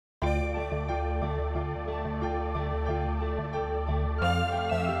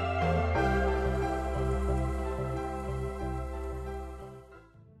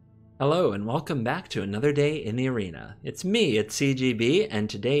Hello and welcome back to another day in the arena. It's me, it's CGB, and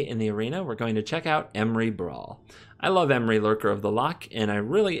today in the arena we're going to check out Emry Brawl. I love Emry Lurker of the Loch, and I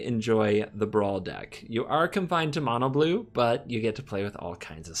really enjoy the Brawl deck. You are confined to mono blue, but you get to play with all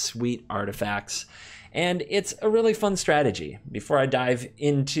kinds of sweet artifacts, and it's a really fun strategy. Before I dive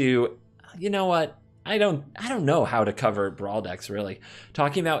into, you know what? I don't know how to cover Brawl decks, really.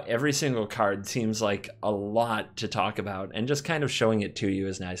 Talking about every single card seems like a lot to talk about, and just kind of showing it to you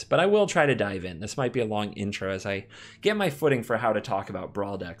is nice. But I will try to dive in. This might be a long intro as I get my footing for how to talk about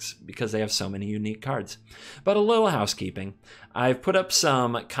Brawl decks, because they have so many unique cards. But a little housekeeping. I've put up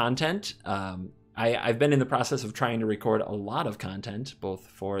some content. I've been in the process of trying to record a lot of content, both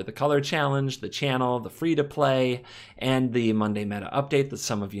for the Color Challenge, the channel, the free-to-play, and the Monday Meta Update that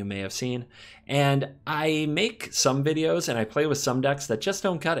some of you may have seen. And I make some videos and I play with some decks that just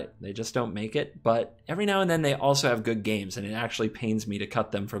don't cut it. They just don't make it, but every now and then they also have good games, and it actually pains me to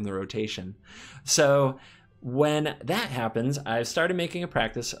cut them from the rotation. So when that happens, I've started making a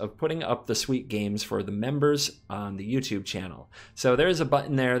practice of putting up the sweet games for the members on the YouTube channel. So there's a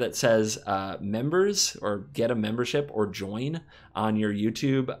button there that says members, or get a membership, or join on your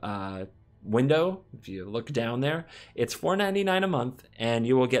YouTube window. If you look down there, it's $4.99 a month, and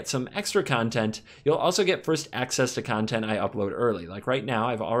you will get some extra content. You'll also get first access to content I upload early. Like right now,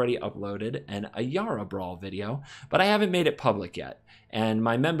 I've already uploaded an Ayara Brawl video, but I haven't made it public yet. And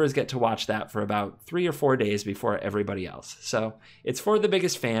my members get to watch that for about 3 or 4 days before everybody else. So it's for the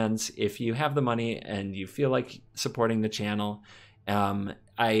biggest fans. If you have the money and you feel like supporting the channel,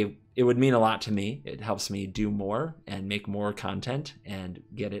 it would mean a lot to me. It helps me do more and make more content and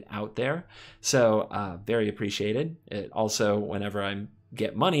get it out there. So very appreciated. It also, whenever I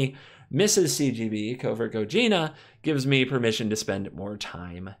get money, Mrs. CGB, Covert Gogina, gives me permission to spend more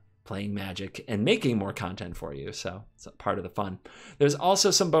time playing Magic and making more content for you. So it's a part of the fun. There's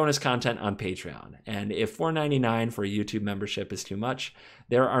also some bonus content on Patreon. And if $4.99 for a YouTube membership is too much,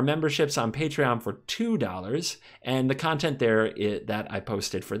 there are memberships on Patreon for $2. And the content there that I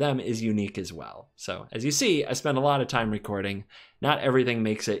posted for them is unique as well. So as you see, I spend a lot of time recording. Not everything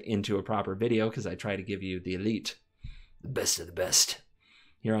makes it into a proper video because I try to give you the elite, the best of the best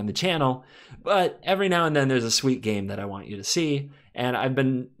here on the channel, but every now and then there's a sweet game that I want you to see, and I've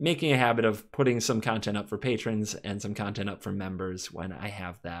been making a habit of putting some content up for patrons and some content up for members when I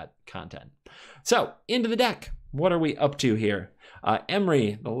have that content. So, into the deck. What are we up to here?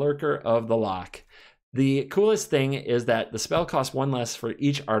 Emry, the Lurker of the Loch. The coolest thing is that the spell costs 1 less for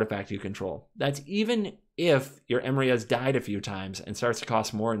each artifact you control. That's even if your Emry has died a few times and starts to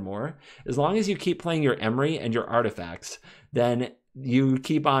cost more and more. As long as you keep playing your Emry and your artifacts, then you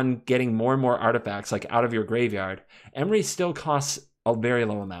keep on getting more and more artifacts like out of your graveyard. Emry still costs a very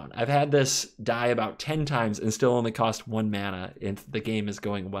low amount. I've had this die about 10 times and still only cost 1 mana if the game is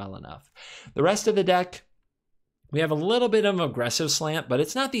going well enough. The rest of the deck, we have a little bit of an aggressive slant, but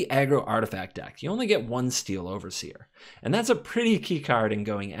it's not the aggro artifact deck. You only get 1 Steel Overseer, and that's a pretty key card in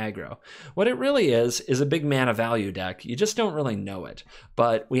going aggro. What it really is a big mana value deck. You just don't really know it,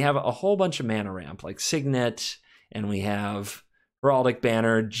 but we have a whole bunch of mana ramp like Signet, and we have Heraldic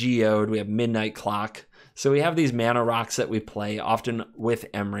Banner, Geode, we have Midnight Clock. So we have these mana rocks that we play, often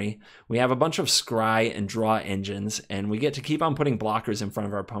with Emry. We have a bunch of scry and draw engines, and we get to keep on putting blockers in front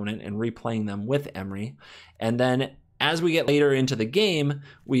of our opponent and replaying them with Emry. And then as we get later into the game,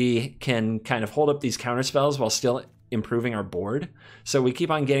 we can kind of hold up these counter spells while still improving our board. So we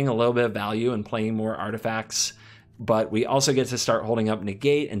keep on getting a little bit of value and playing more artifacts, but we also get to start holding up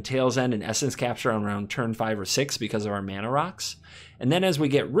Negate and Tail's End and Essence Capture on around turn 5 or 6 because of our mana rocks. And then as we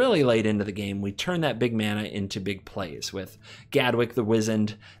get really late into the game, we turn that big mana into big plays with Gadwick the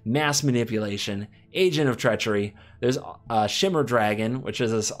Wizened, Mass Manipulation, Agent of Treachery. There's Shimmer Dragon, which is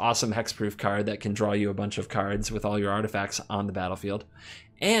this awesome hexproof card that can draw you a bunch of cards with all your artifacts on the battlefield.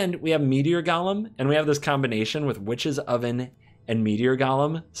 And we have Meteor Golem, and we have this combination with Witch's Oven and Meteor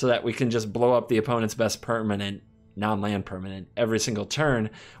Golem so that we can just blow up the opponent's best permanent, non-land permanent, every single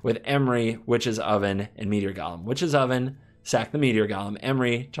turn with Emry, Witch's Oven, and Meteor Golem. Witch's Oven, sack the Meteor Golem.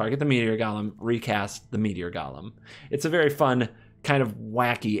 Emry, target the Meteor Golem, recast the Meteor Golem. It's a very fun, kind of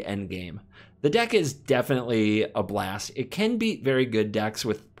wacky endgame. The deck is definitely a blast. It can beat very good decks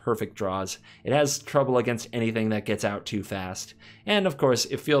with perfect draws. It has trouble against anything that gets out too fast. And of course,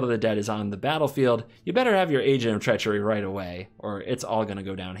 if Field of the Dead is on the battlefield, you better have your Agent of Treachery right away, or it's all going to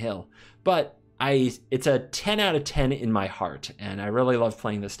go downhill. But it's a 10 out of 10 in my heart, and I really love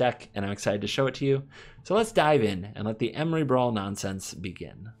playing this deck, and I'm excited to show it to you. So let's dive in and let the Emry Brawl nonsense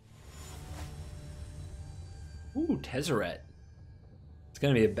begin. Ooh, Tezzeret. It's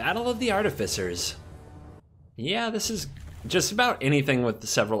going to be a battle of the artificers. Yeah, this is Just about anything with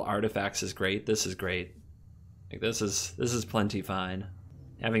several artifacts is great. This is great. Like, this is plenty fine.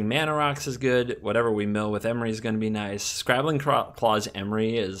 Having mana rocks is good. Whatever we mill with Emry is going to be nice. Scrabbling Claws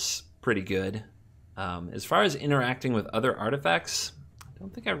Emry is pretty good. As far as interacting with other artifacts, I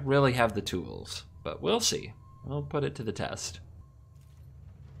don't think I really have the tools, but we'll see. We'll put it to the test.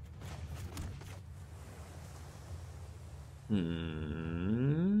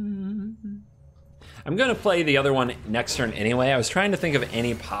 I'm going to play the other one next turn anyway. I was trying to think of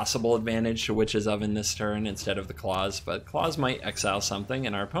any possible advantage to Witch's Oven this turn instead of the Claws, but Claws might exile something,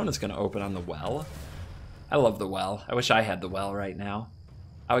 and our opponent's going to open on the Well. I love the Well. I wish I had the Well right now.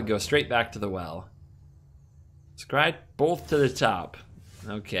 I would go straight back to the Well. Scry both to the top.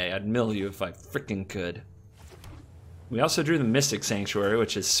 Okay, I'd mill you if I frickin' could. We also drew the Mystic Sanctuary,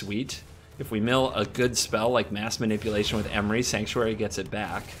 which is sweet. If we mill a good spell like Mass Manipulation with Emry, Sanctuary gets it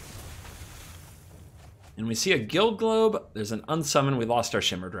back. And we see a Guild Globe. There's an unsummon. We lost our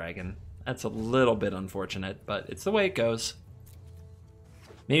Shimmer Dragon. That's a little bit unfortunate, but it's the way it goes.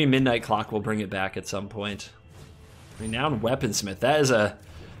 Maybe Midnight Clock will bring it back at some point. Renowned Weaponsmith.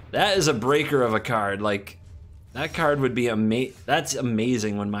 That is a breaker of a card. Like, that card would be that's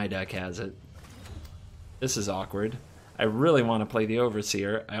amazing when my deck has it. This is awkward. I really want to play the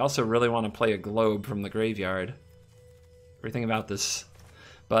Overseer. I also really want to play a Globe from the graveyard. Everything about this.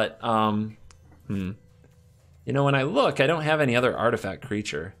 But, you know, when I look, I don't have any other artifact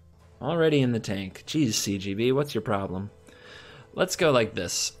creature. Already in the tank. Jeez, CGB, what's your problem? Let's go like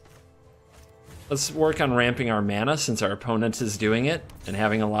this. Let's work on ramping our mana since our opponent is doing it, and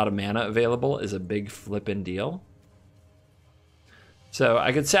having a lot of mana available is a big flippin' deal. So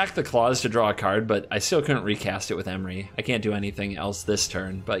I could sack the Claws to draw a card, but I still couldn't recast it with Emry. I can't do anything else this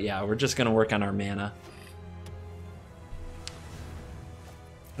turn, but yeah, we're just gonna work on our mana.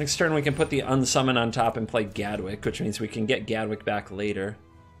 Next turn we can put the Unsummon on top and play Gadwick, which means we can get Gadwick back later.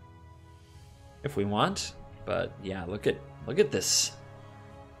 If we want, but yeah, look at this.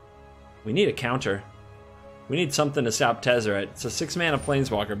 We need a counter. We need something to stop Tezzeret. It's a 6-mana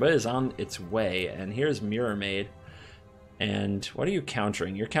Planeswalker, but it is on its way, and here's Mirror Maid. And what are you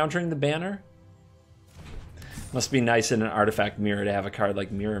countering? You're countering the banner? Must be nice in an artifact mirror to have a card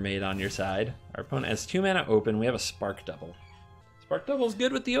like Mirror Maid on your side. Our opponent has 2 mana open. We have a Spark Double. Spark Double's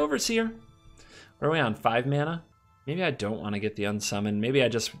good with the Overseer. What are we on, 5 mana? Maybe I don't want to get the Unsummon. Maybe I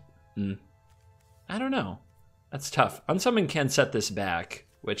just... I don't know. That's tough. Unsummon can set this back,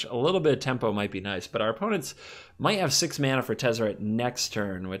 which a little bit of tempo might be nice, but our opponents might have 6 mana for Tezzeret next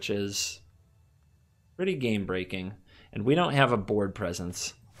turn, which is pretty game-breaking. And we don't have a board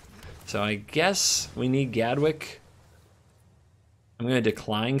presence. So I guess we need Gadwick. I'm going to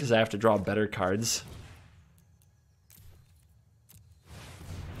decline because I have to draw better cards.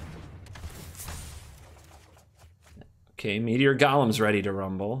 Okay, Meteor Golem's ready to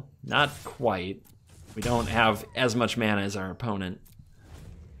rumble. Not quite. We don't have as much mana as our opponent.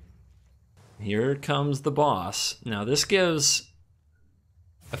 Here comes the boss. Now this gives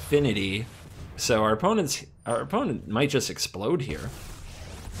affinity, so our opponent might just explode here.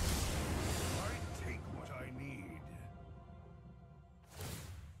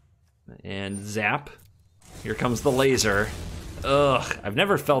 And zap. Here comes the laser. Ugh, I've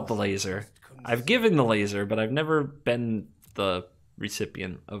never felt the laser. I've given the laser, but I've never been the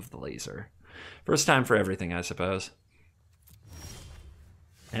recipient of the laser. First time for everything, I suppose.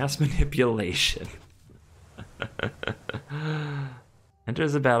 Mass manipulation.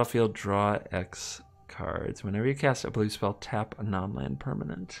 Enters the battlefield, draw X cards. Whenever you cast a blue spell, tap a non-land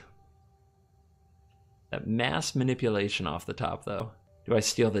permanent. That mass manipulation off the top, though. Do I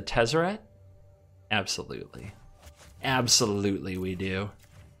steal the Tezzeret? Absolutely. Absolutely we do.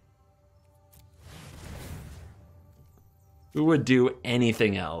 Who would do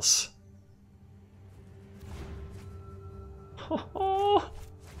anything else? Oh,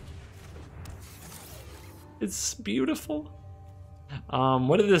 it's beautiful.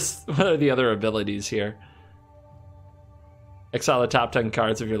 What are the other abilities here? Exile the top 10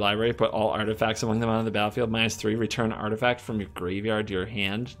 cards of your library, put all artifacts among them on the battlefield. -3, return artifact from your graveyard to your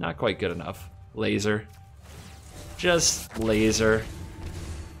hand. Not quite good enough. Laser. Just laser.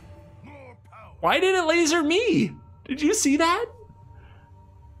 Why did it laser me? Did you see that?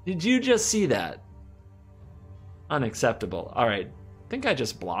 Did you just see that? Unacceptable. All right, I think I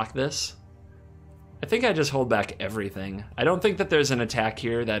just block this. I think I just hold back everything. I don't think that there's an attack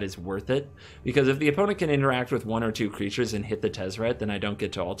here that is worth it, because if the opponent can interact with 1 or 2 creatures and hit the Tezzeret, then I don't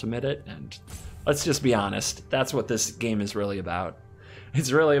get to ultimate it, and let's just be honest, that's what this game is really about.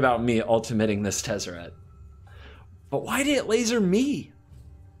 It's really about me ultimating this Tezzeret. But why did it laser me?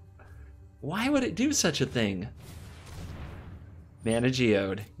 Why would it do such a thing? Mana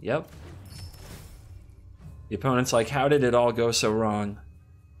geode. Yep. The opponent's like, how did it all go so wrong?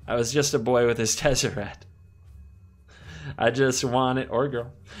 I was just a boy with his Tezzeret. I just wanted, or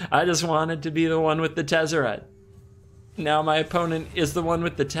girl, I just wanted to be the one with the Tezzeret. Now my opponent is the one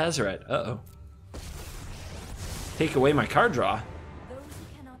with the Tezzeret. Uh-oh. Take away my card draw. We're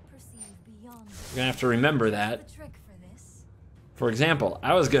gonna have to remember that. For example,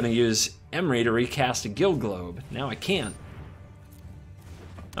 I was gonna use Emry to recast a Guild Globe. Now I can't.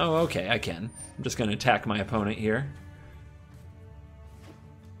 Oh, okay, I can. I'm just gonna attack my opponent here.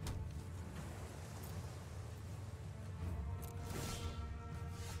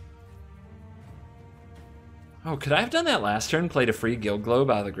 Oh, could I have done that last turn? Played a free Guild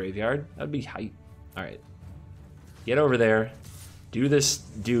Globe out of the graveyard? That'd be hype. Alright. Get over there. Do this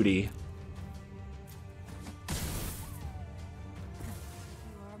duty.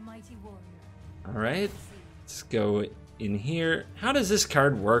 Alright. Let's go in here. How does this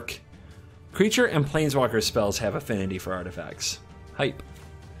card work? Creature and Planeswalker spells have affinity for artifacts. Hype.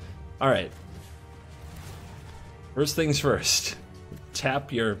 Alright. First things first.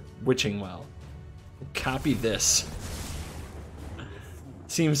 Tap your Witching Well. Copy this.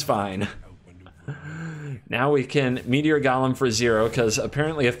 Seems fine. Now we can Meteor Golem for 0, because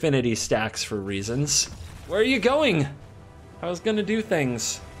apparently affinity stacks for reasons. Where are you going? I was gonna do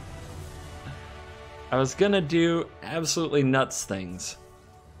things. I was gonna do absolutely nuts things.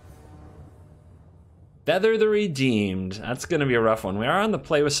 Feather the Redeemed. That's gonna be a rough one. We are on the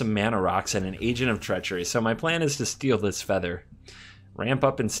play with some mana rocks and an Agent of Treachery, so my plan is to steal this feather. Ramp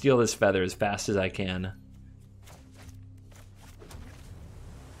up and steal this feather as fast as I can.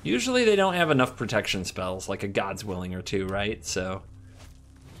 Usually they don't have enough protection spells, like a God's Willing or 2, right? So,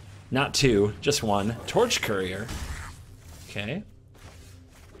 not 2, just 1. Torch Courier. Okay.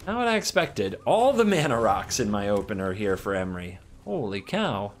 Not what I expected. All the mana rocks in my opener here for Emry. Holy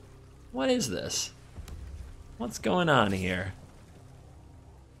cow. What is this? What's going on here?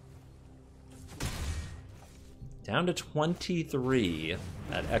 Down to 23.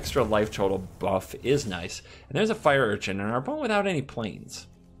 That extra life total buff is nice. And there's a Fire Urchin, and our opponent without any planes.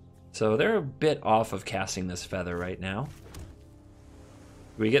 So they're a bit off of casting this feather right now.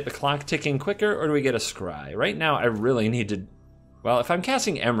 Do we get the clock ticking quicker, or do we get a scry? Right now, I really need to... Well, if I'm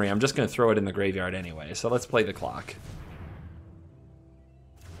casting Emry, I'm just going to throw it in the graveyard anyway, so let's play the clock.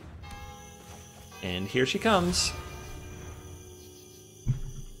 And here she comes.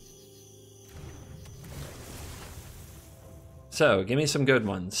 So, give me some good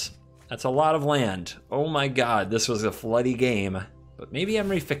ones. That's a lot of land. Oh my god, this was a floody game. But maybe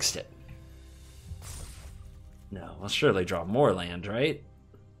Emry fixed it. No, I'll surely draw more land, right?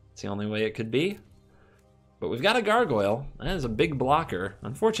 It's the only way it could be. But we've got a Gargoyle. That is a big blocker.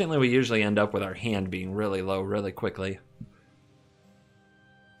 Unfortunately, we usually end up with our hand being really low really quickly.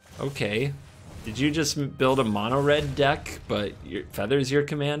 Okay. Did you just build a mono-red deck, but your Feather's your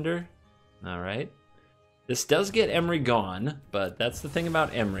commander? Alright. This does get Emry gone, but that's the thing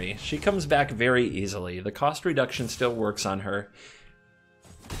about Emry. She comes back very easily. The cost reduction still works on her,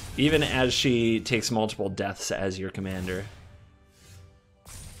 even as she takes multiple deaths as your commander.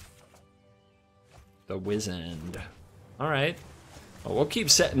 The Wizened. Alright. Well, we'll keep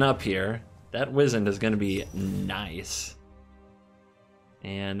setting up here. That Wizened is going to be nice.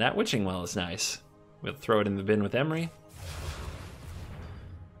 And that Witching Well is nice. We'll throw it in the bin with Emry.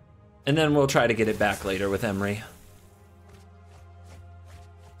 And then we'll try to get it back later with Emry.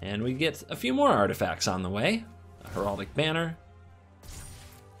 And we get a few more artifacts on the way. A Heraldic Banner.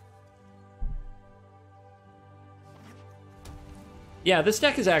 Yeah, this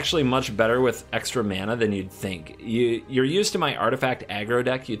deck is actually much better with extra mana than you'd think. You're used to my artifact aggro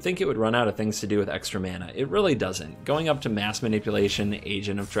deck, you'd think it would run out of things to do with extra mana. It really doesn't. Going up to Mass Manipulation,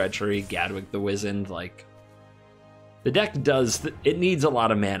 Agent of Treachery, Gadwick the Wizened, like... The deck does, it needs a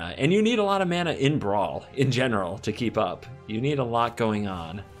lot of mana, and you need a lot of mana in Brawl, in general, to keep up. You need a lot going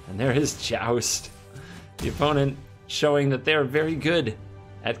on. And there is Joust. The opponent showing that they're very good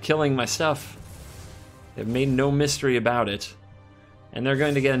at killing my stuff. They've made no mystery about it. And they're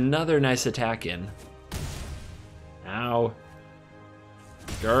going to get another nice attack in. Ow.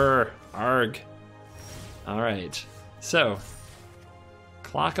 Grr. Arg. Alright. So,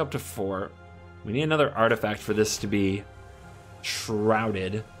 clock up to 4. We need another artifact for this to be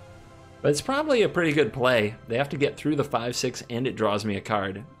shrouded. But it's probably a pretty good play. They have to get through the 5/6 and it draws me a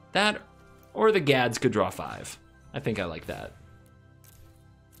card. That, or the Gads could draw 5. I think I like that.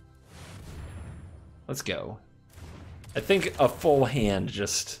 Let's go. I think a full hand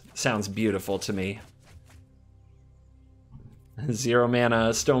just sounds beautiful to me. 0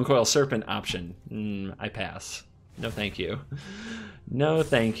 mana Stonecoil Serpent option. I pass. No thank you. No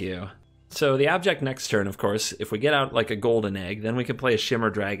thank you. So the object next turn, of course, if we get out like a golden egg, then we can play a Shimmer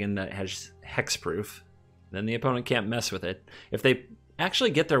Dragon that has hexproof. Then the opponent can't mess with it. If they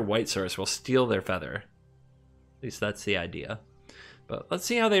actually get their white source, we'll steal their feather. At least that's the idea. But let's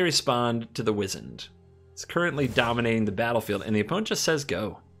see how they respond to the Wizened. It's currently dominating the battlefield, and the opponent just says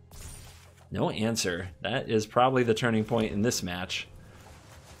go. No answer. That is probably the turning point in this match.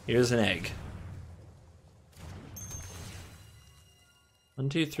 Here's an egg. 1,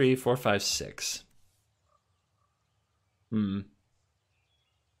 2, 3, 4, 5, 6.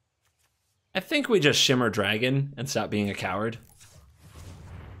 I think we just Shimmer Dragon and stop being a coward.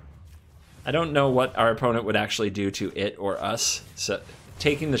 I don't know what our opponent would actually do to it or us, so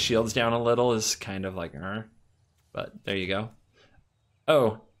taking the shields down a little is kind of like, but there you go.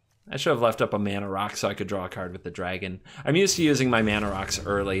 Oh, I should have left up a Mana Rock so I could draw a card with the dragon. I'm used to using my Mana Rocks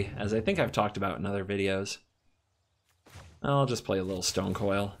early, as I think I've talked about in other videos. I'll just play a little Stone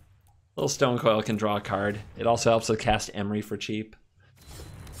Coil. Little Stone Coil can draw a card. It also helps with cast Emry for cheap.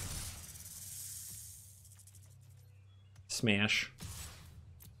 Smash.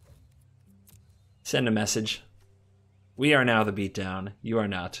 Send a message. We are now the beatdown. You are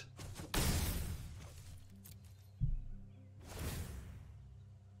not.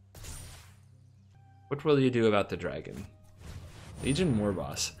 What will you do about the dragon? Legion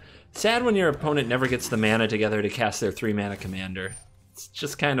Warboss. Sad when your opponent never gets the mana together to cast their 3-mana commander. It's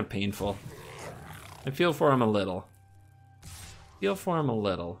just kind of painful. I feel for him a little. Feel for him a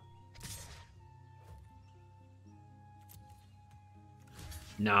little.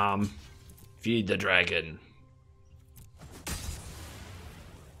 Nom. Feed the dragon.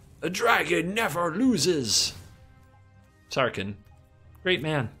 A dragon never loses. Sarkin. Great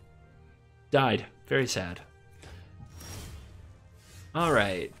man. Died. Very sad.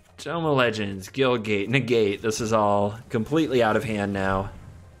 Alright. Dome of Legends, Guildgate, Negate. This is all completely out of hand now.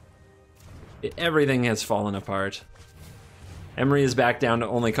 Everything has fallen apart. Emry is back down to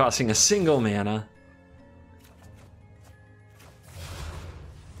only costing a single mana.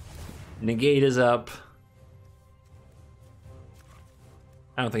 Negate is up.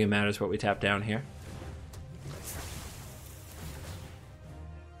 I don't think it matters what we tap down here.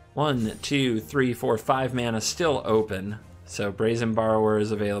 1, 2, 3, 4, 5 mana still open. So Brazen Borrower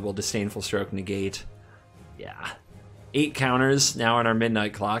is available, Disdainful Stroke, Negate. Yeah. 8 counters now on our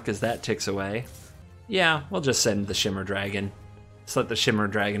midnight clock as that ticks away. Yeah, we'll just send the Shimmer Dragon. Just let the Shimmer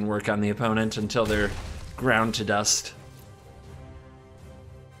Dragon work on the opponent until they're ground to dust.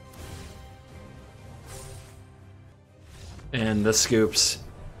 And the scoops.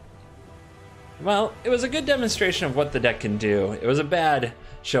 Well, it was a good demonstration of what the deck can do. It was a bad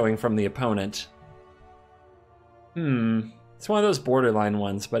showing from the opponent. It's one of those borderline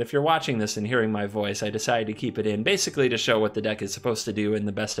ones, but if you're watching this and hearing my voice, I decided to keep it in, basically to show what the deck is supposed to do in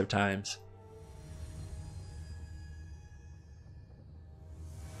the best of times.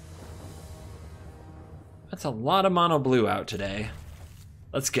 That's a lot of mono blue out today.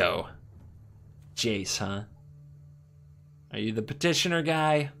 Let's go. Jace, huh? Are you the petitioner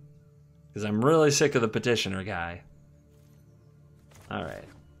guy? Because I'm really sick of the petitioner guy. Alright.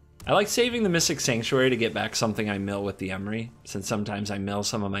 I like saving the Mystic Sanctuary to get back something I mill with the Emry, since sometimes I mill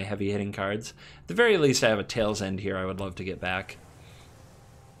some of my heavy-hitting cards. At the very least, I have a Tail's End here I would love to get back.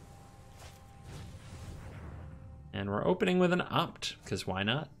 And we're opening with an Opt, because why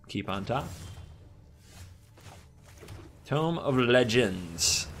not? Keep on top. Tome of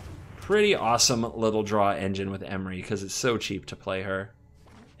Legends. Pretty awesome little draw engine with Emry, because it's so cheap to play her.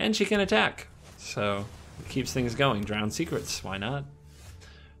 And she can attack, so it keeps things going. Drowned Secrets, why not?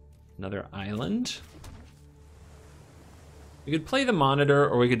 Another island. We could play the Monitor,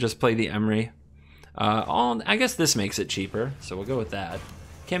 or we could just play the Emry. I guess this makes it cheaper, so we'll go with that.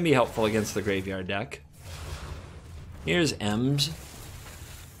 Can be helpful against the graveyard deck. Here's Ems.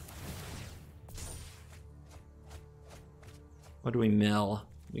 What do we mill?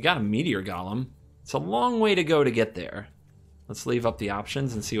 We got a Meteor Golem. It's a long way to go to get there. Let's leave up the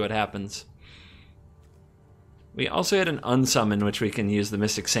options and see what happens. We also had an Unsummon, which we can use the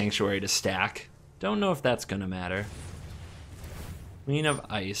Mystic Sanctuary to stack. Don't know if that's going to matter. Queen of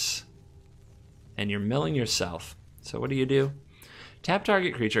Ice. And you're milling yourself. So what do? Tap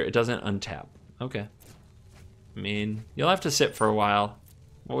target creature, it doesn't untap. Okay. I mean, you'll have to sit for a while.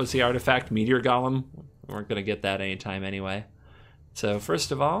 What was the artifact? Meteor Golem? We weren't going to get that anytime anyway. So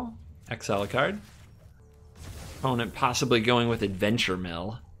first of all, exile a card. Opponent possibly going with Adventure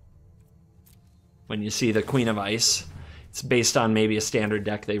Mill. When you see the Queen of Ice, it's based on maybe a standard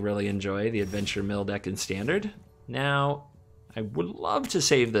deck they really enjoy, the Adventure Mill deck in Standard. Now, I would love to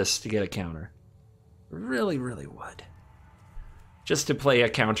save this to get a counter. Really, really would. Just to play a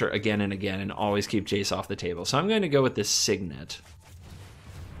counter again and again and always keep Jace off the table. So I'm going to go with this Signet.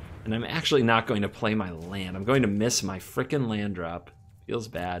 And I'm actually not going to play my land. I'm going to miss my frickin' land drop. Feels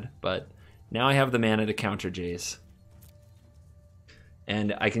bad, but now I have the mana to counter Jace.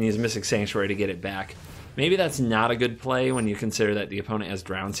 And I can use Mystic Sanctuary to get it back. Maybe that's not a good play when you consider that the opponent has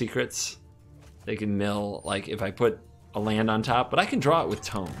Drown Secrets. They can mill, like, if I put a land on top, but I can draw it with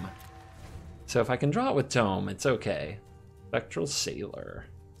Tome. So if I can draw it with Tome, it's okay. Spectral Sailor.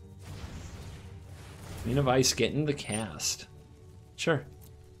 Queen of Ice getting the cast. Sure.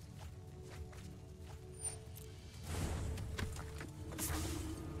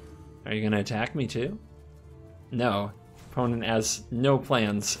 Are you going to attack me too? No. Opponent has no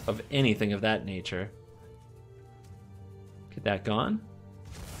plans of anything of that nature. Get that gone.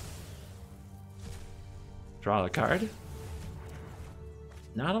 Draw the card.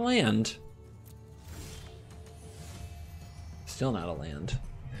 Not a land. Still not a land.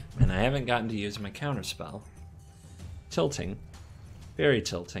 And I haven't gotten to use my counterspell. Tilting. Very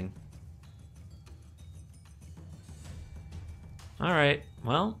tilting. Alright,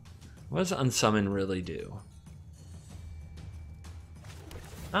 well, what does Unsummon really do?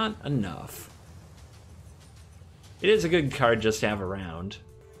 Not enough. It is a good card just to have around.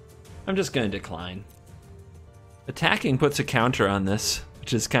 I'm just going to decline. Attacking puts a counter on this,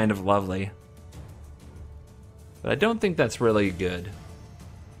 which is kind of lovely. But I don't think that's really good.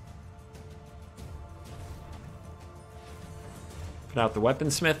 Put out the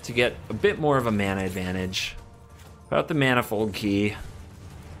Weaponsmith to get a bit more of a mana advantage. Put out the Manifold Key.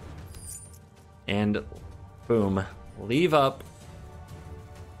 And boom. Leave up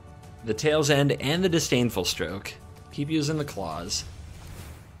the Tail's End and the Disdainful Stroke. Keep using the claws.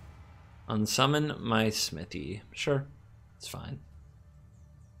 Unsummon my Smithy. Sure, it's fine.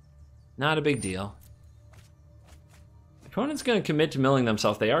 Not a big deal. The opponent's going to commit to milling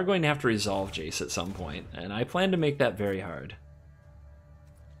themselves. They are going to have to resolve Jace at some point, and I plan to make that very hard.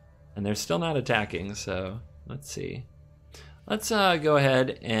 And they're still not attacking, so let's see. Let's go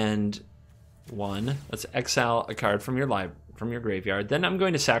ahead and let's exile a card from your graveyard. Then I'm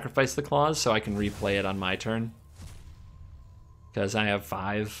going to sacrifice the claws so I can replay it on my turn. Because I have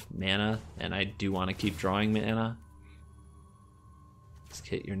 5 mana, and I do want to keep drawing mana. Let's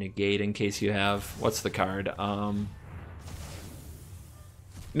get your negate in case you have... What's the card?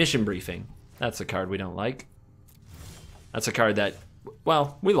 Mission Briefing. That's a card we don't like. That's a card that...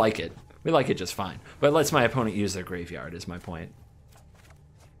 Well, we like it. We like it just fine. But it lets my opponent use their graveyard, is my point.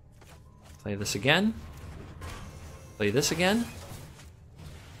 Play this again. Play this again.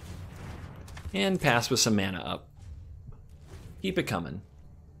 And pass with some mana up. Keep it coming.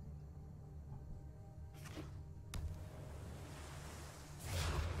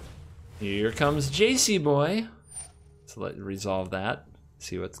 Here comes JC boy. So let's resolve that.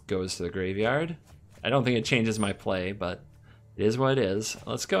 See what goes to the graveyard. I don't think it changes my play, but it is what it is.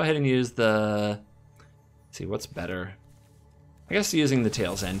 Let's go ahead and use the... Let's see, what's better? I guess using the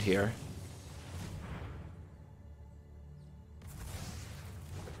Tail's End here.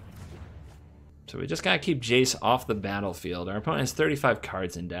 So we just gotta keep Jace off the battlefield. Our opponent has 35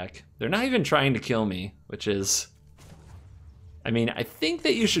 cards in deck. They're not even trying to kill me, which is... I mean, I think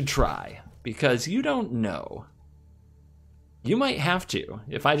that you should try, because you don't know. You might have to.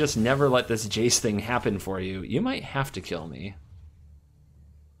 If I just never let this Jace thing happen for you, you might have to kill me.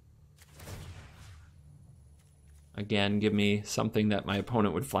 Again, give me something that my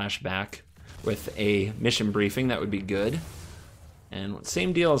opponent would flash back with a mission briefing. That would be good. And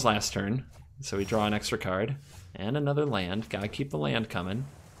same deal as last turn. So we draw an extra card and another land. Gotta keep the land coming.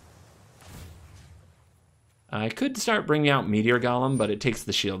 I could start bringing out Meteor Golem, but it takes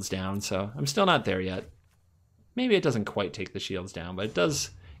the shields down, so I'm still not there yet. Maybe it doesn't quite take the shields down, but it does.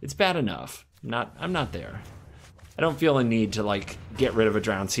 It's bad enough. I'm not there. I don't feel a need to like get rid of a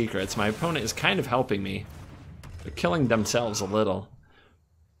Drowned Secrets. My opponent is kind of helping me. They're killing themselves a little.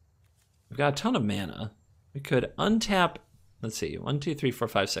 We've got a ton of mana. We could untap. Let's see, 1, 2, 3, 4,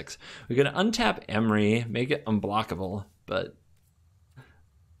 5, 6. We could untap Emry, make it unblockable, but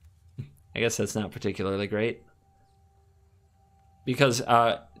I guess that's not particularly great. Because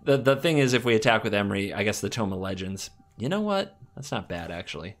the thing is, if we attack with Emry, I guess the Tome of Legends. You know what? That's not bad,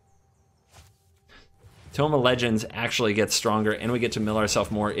 actually. Tome of Legends actually gets stronger, and we get to mill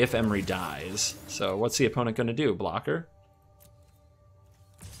ourselves more if Emry dies. So what's the opponent going to do? Blocker?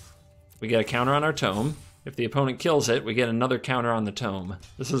 We get a counter on our Tome. If the opponent kills it, we get another counter on the Tome.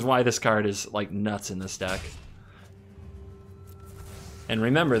 This is why this card is like nuts in this deck. And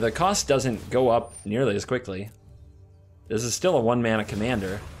remember, the cost doesn't go up nearly as quickly. This is still a 1-mana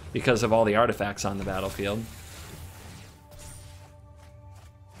commander. because of all the artifacts on the battlefield.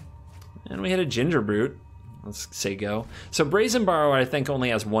 And we hit a Ginger Brute. Let's say go. So Brazen Borrower, I think, only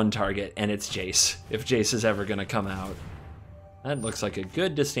has one target, and it's Jace, if Jace is ever going to come out. That looks like a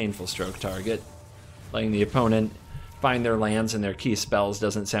good Disdainful Stroke target. Letting the opponent find their lands and their key spells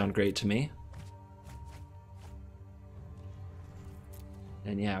doesn't sound great to me.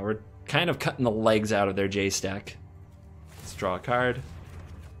 And yeah, we're kind of cutting the legs out of their Jace deck. Let's draw a card.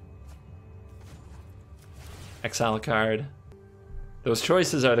 Exile a card. Those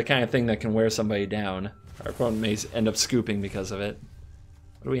choices are the kind of thing that can wear somebody down. Our opponent may end up scooping because of it.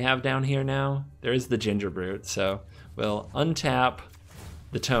 What do we have down here now? There is the Ginger Brute, so we'll untap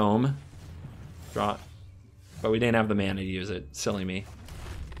the Tome. Draw. But we didn't have the mana to use it. Silly me.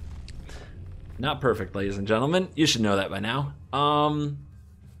 Not perfect, ladies and gentlemen. You should know that by now.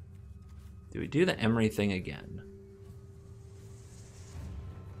 Do we do the Emry thing again?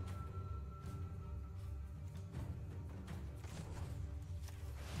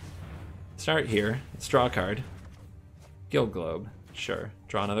 Start here. Let's draw a card. Guild Globe. Sure.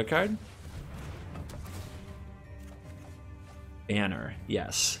 Draw another card. Banner.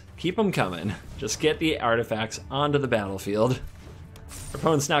 Yes. Keep them coming. Just get the artifacts onto the battlefield. Our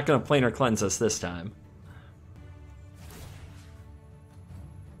opponent's not going to planar cleanse us this time.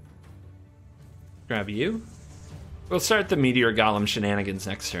 Grab you. We'll start the Meteor Golem shenanigans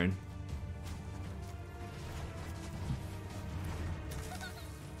next turn.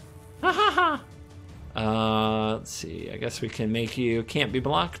 Ha ha ha! Let's see. I guess we can make you can't be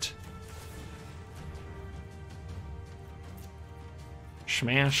blocked.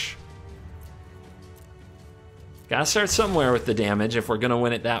 Smash. Gotta start somewhere with the damage if we're gonna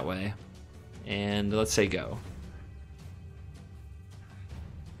win it that way. And let's say go.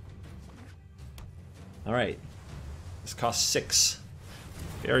 Alright. This costs 6.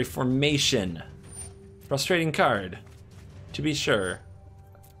 Fairy Formation. Frustrating card. To be sure.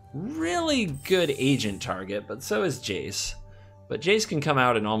 Really good agent target, but so is Jace. But Jace can come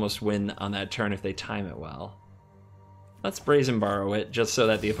out and almost win on that turn if they time it well. Let's Brazen Borrow it, just so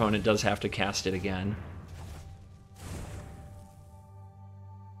that the opponent does have to cast it again.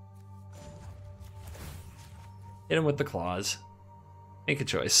 Hit him with the claws. Make a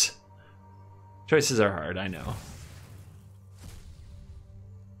choice. Choices are hard, I know.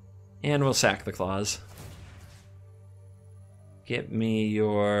 And we'll sack the claws. Get me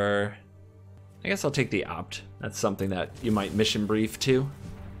your... I guess I'll take the Opt. That's something that you might mission brief to.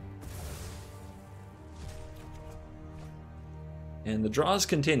 And the draws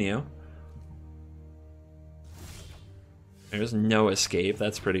continue. There's no escape.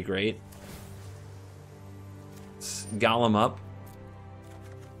 That's pretty great. Let's Golem up.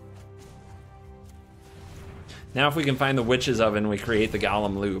 Now if we can find the Witch's Oven, we create the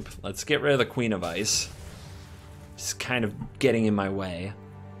Golem loop. Let's get rid of the Queen of Ice. Just kind of getting in my way.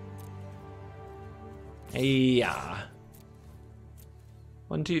 Hey-ya.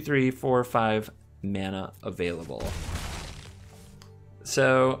 1, 2, 3, 4, 5 mana available.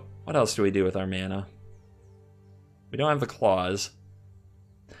 So, what else do we do with our mana? We don't have the claws.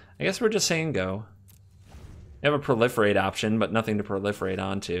 I guess we're just saying go. We have a proliferate option, but nothing to proliferate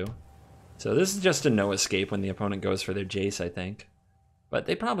onto. So this is just a no escape when the opponent goes for their Jace, I think. But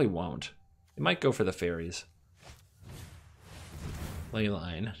they probably won't. They might go for the fairies.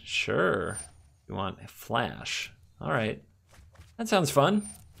 Leyline, sure. You want a flash. Alright. That sounds fun.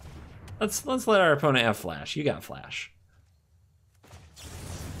 Let's let our opponent have flash. You got flash.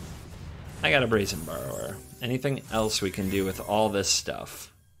 I got a Brazen Borrower. Anything else we can do with all this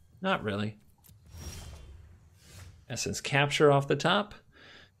stuff? Not really. Essence Capture off the top.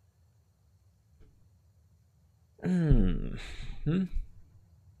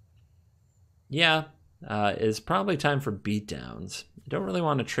 Yeah, it's probably time for beatdowns. I don't really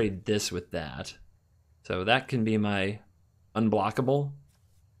want to trade this with that. So that can be my unblockable.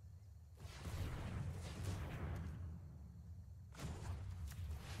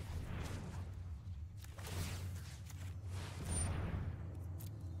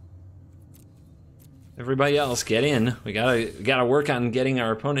 Everybody else, get in. We gotta work on getting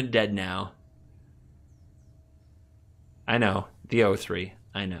our opponent dead now. I know, the O3.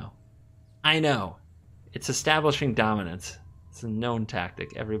 I know. I know. It's establishing dominance. It's a known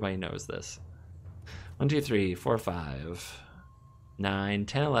tactic. Everybody knows this. 1, 2, 3, 4, 5, 9,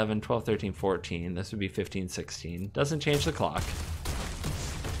 10, 11, 12, 13, 14. This would be 15, 16. Doesn't change the clock.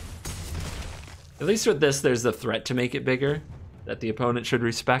 At least with this, there's the threat to make it bigger that the opponent should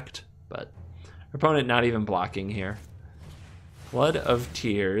respect, but opponent not even blocking here. Flood of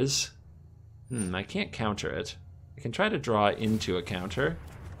Tears. I can't counter it. I can try to draw into a counter.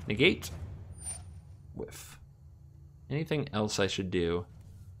 Negate. Whiff. Anything else I should do?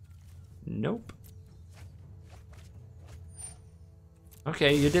 Nope.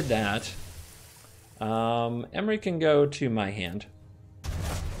 Okay, you did that. Emry can go to my hand.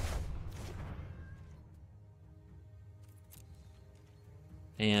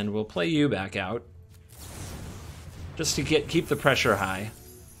 And we'll play you back out. Just to keep the pressure high.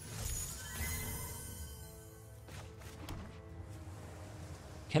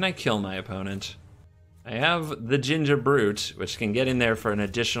 Can I kill my opponent? I have the Ginger Brute, which can get in there for an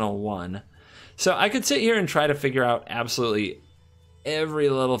additional 1. So I could sit here and try to figure out absolutely every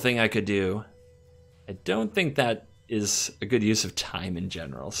little thing I could do. I don't think that is a good use of time in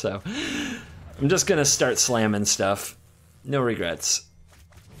general, so I'm just gonna start slamming stuff. No regrets.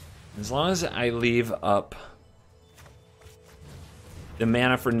 As long as I leave up the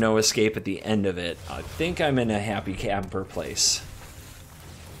mana for no escape at the end of it, I think I'm in a happy camper place.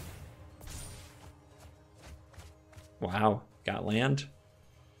 Wow, got land.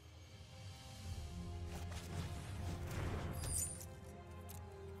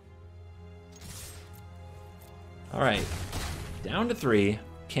 All right, down to 3.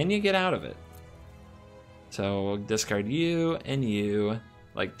 Can you get out of it? So we'll discard you and you,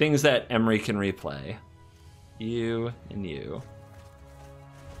 like things that Emry can replay. You and you.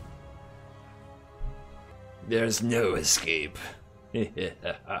 There's no escape.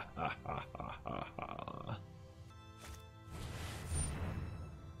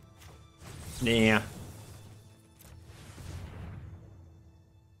 Nah.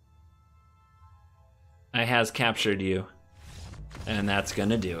 I has captured you, and that's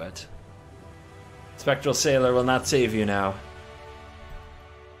gonna do it. Spectral Sailor will not save you now.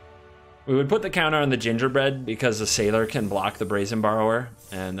 We would put the counter on the Gingerbread because the Sailor can block the Brazen Borrower,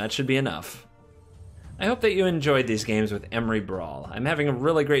 and that should be enough. I hope that you enjoyed these games with Emry Brawl. I'm having a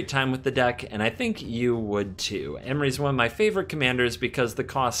really great time with the deck, and I think you would too. Emry's one of my favorite commanders because the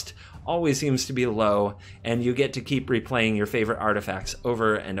cost always seems to be low, and you get to keep replaying your favorite artifacts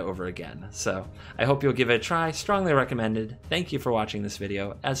over and over again. So I hope you'll give it a try. Strongly recommended. Thank you for watching this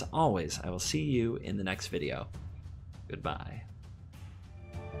video. As always, I will see you in the next video. Goodbye.